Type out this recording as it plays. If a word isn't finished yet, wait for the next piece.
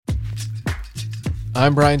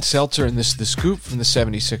I'm Brian Seltzer, and this is The Scoop from the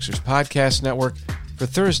 76ers Podcast Network for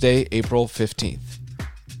Thursday, April 15th.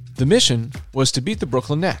 The mission was to beat the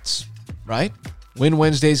Brooklyn Nets, right? Win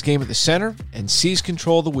Wednesday's game at the Center and seize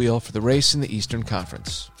control of the wheel for the race in the Eastern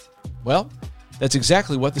Conference. Well, that's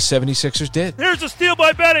exactly what the 76ers did. Here's a steal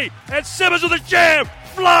by Benny, and Simmons with a jam,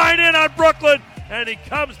 flying in on Brooklyn, and he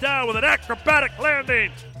comes down with an acrobatic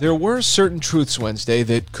landing. There were certain truths Wednesday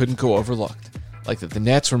that couldn't go overlooked, like that the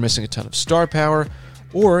Nets were missing a ton of star power,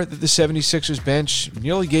 or that the 76ers bench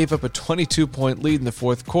nearly gave up a 22-point lead in the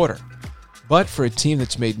fourth quarter. But for a team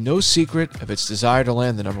that's made no secret of its desire to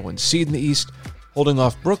land the number one seed in the East, holding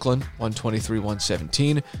off Brooklyn,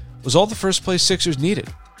 123-117, was all the first-place Sixers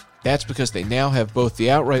needed. That's because they now have both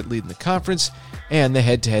the outright lead in the conference and the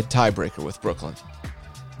head-to-head tiebreaker with Brooklyn.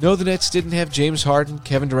 No, the Nets didn't have James Harden,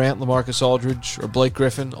 Kevin Durant, LaMarcus Aldridge, or Blake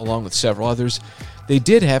Griffin, along with several others. They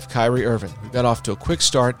did have Kyrie Irving, who got off to a quick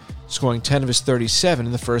start, scoring 10 of his 37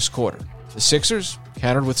 in the first quarter. The Sixers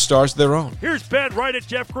countered with stars of their own. Here's Ben right at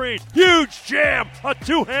Jeff Green. Huge jam. A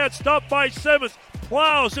two-hand stop by Simmons.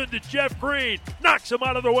 Plows into Jeff Green, knocks him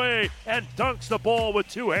out of the way, and dunks the ball with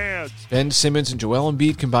two hands. Ben Simmons and Joel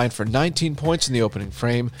Embiid combined for 19 points in the opening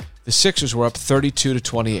frame. The Sixers were up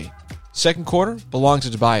 32-28. Second quarter belonged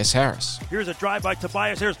to Tobias Harris. Here's a drive by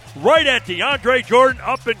Tobias Harris right at DeAndre Jordan,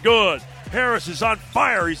 up and good. Harris is on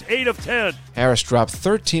fire. He's 8 of 10. Harris dropped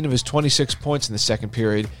 13 of his 26 points in the second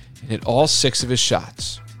period and hit all 6 of his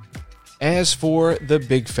shots. As for the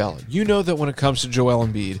big fella, you know that when it comes to Joel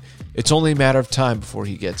Embiid, it's only a matter of time before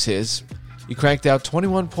he gets his. He cranked out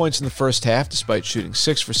 21 points in the first half despite shooting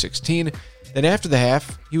 6 for 16. Then after the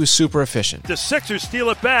half, he was super efficient. The Sixers steal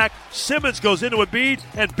it back. Simmons goes into Embiid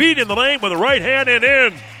and beat in the lane with a right hand and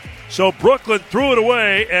in. So Brooklyn threw it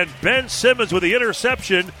away, and Ben Simmons with the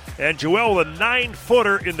interception, and Joel with a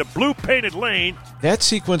 9-footer in the blue-painted lane. That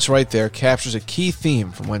sequence right there captures a key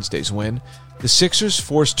theme from Wednesday's win. The Sixers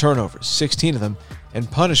forced turnovers, 16 of them, and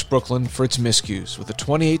punished Brooklyn for its miscues with a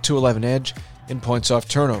 28-11 edge in points off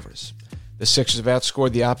turnovers. The Sixers have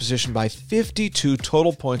outscored the opposition by 52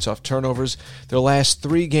 total points off turnovers their last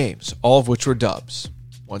 3 games, all of which were dubs.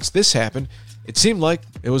 Once this happened, it seemed like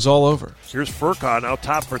it was all over. Here's Furkan out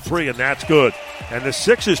top for 3, and that's good. And the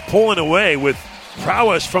Sixers pulling away with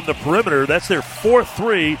prowess from the perimeter. That's their 4th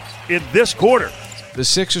 3 in this quarter. The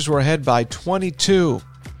Sixers were ahead by 22.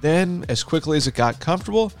 Then, as quickly as it got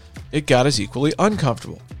comfortable, it got as equally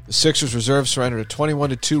uncomfortable. The Sixers reserve surrendered a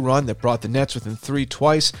 21-2 run that brought the Nets within 3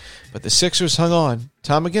 twice, but the Sixers hung on.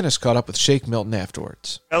 Tom McGinnis caught up with Shake Milton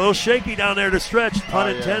afterwards. A little shaky down there to stretch, pun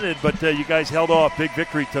intended, but you guys held off. Big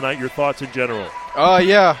victory tonight. Your thoughts in general?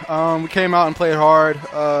 We came out and played hard.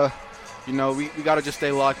 We got to just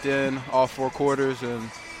stay locked in all 4 quarters, and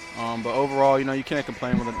but overall, you can't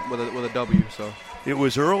complain with a W. So it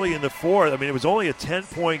was early in the fourth. I mean, it was only a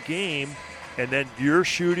 10-point game. And then you're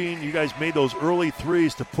shooting. You guys made those early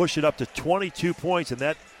threes to push it up to 22 points, and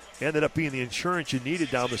that ended up being the insurance you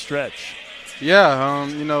needed down the stretch. Yeah,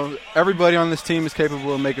 everybody on this team is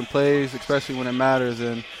capable of making plays, especially when it matters,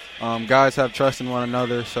 and guys have trust in one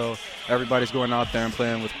another, so everybody's going out there and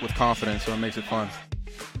playing with confidence, so it makes it fun.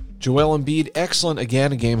 Joel Embiid, excellent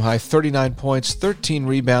again, a game-high 39 points, 13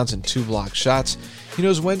 rebounds, and 2 blocked shots. He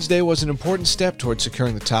knows Wednesday was an important step towards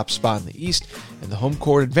securing the top spot in the East and the home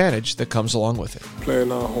court advantage that comes along with it.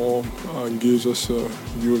 Playing at home gives us a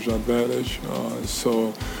huge advantage.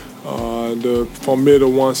 For me, the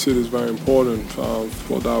 1 seed is very important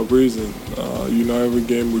for that reason. Every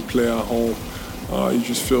game we play at home, it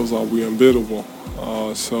just feels like we're unbeatable.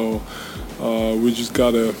 We just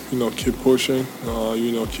gotta, keep pushing,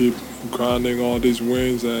 keep grinding all these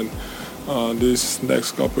wins, and these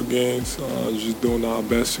next couple games, just doing our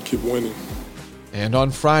best to keep winning. And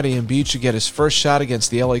on Friday, Embiid should get his first shot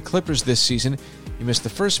against the LA Clippers this season. He missed the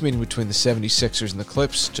first meeting between the 76ers and the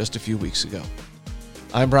Clips just a few weeks ago.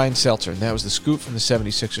 I'm Brian Seltzer, and that was The Scoop from the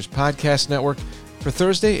 76ers Podcast Network for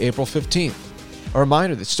Thursday, April 15th. A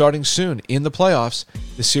reminder that starting soon in the playoffs,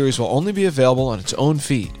 the series will only be available on its own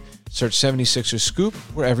feed. Search 76ers Scoop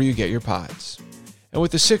wherever you get your pods. And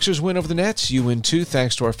with the Sixers win over the Nets, you win too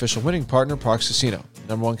thanks to our official winning partner, Parx Casino,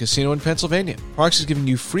 the #1 casino in Pennsylvania. Parx is giving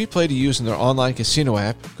you free play to use in their online casino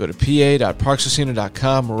app. Go to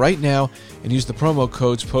pa.parxcasino.com right now and use the promo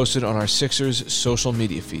codes posted on our Sixers social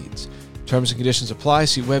media feeds. Terms and conditions apply.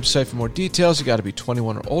 See website for more details. You got to be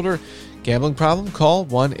 21 or older. Gambling problem? Call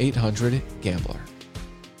 1-800-GAMBLER.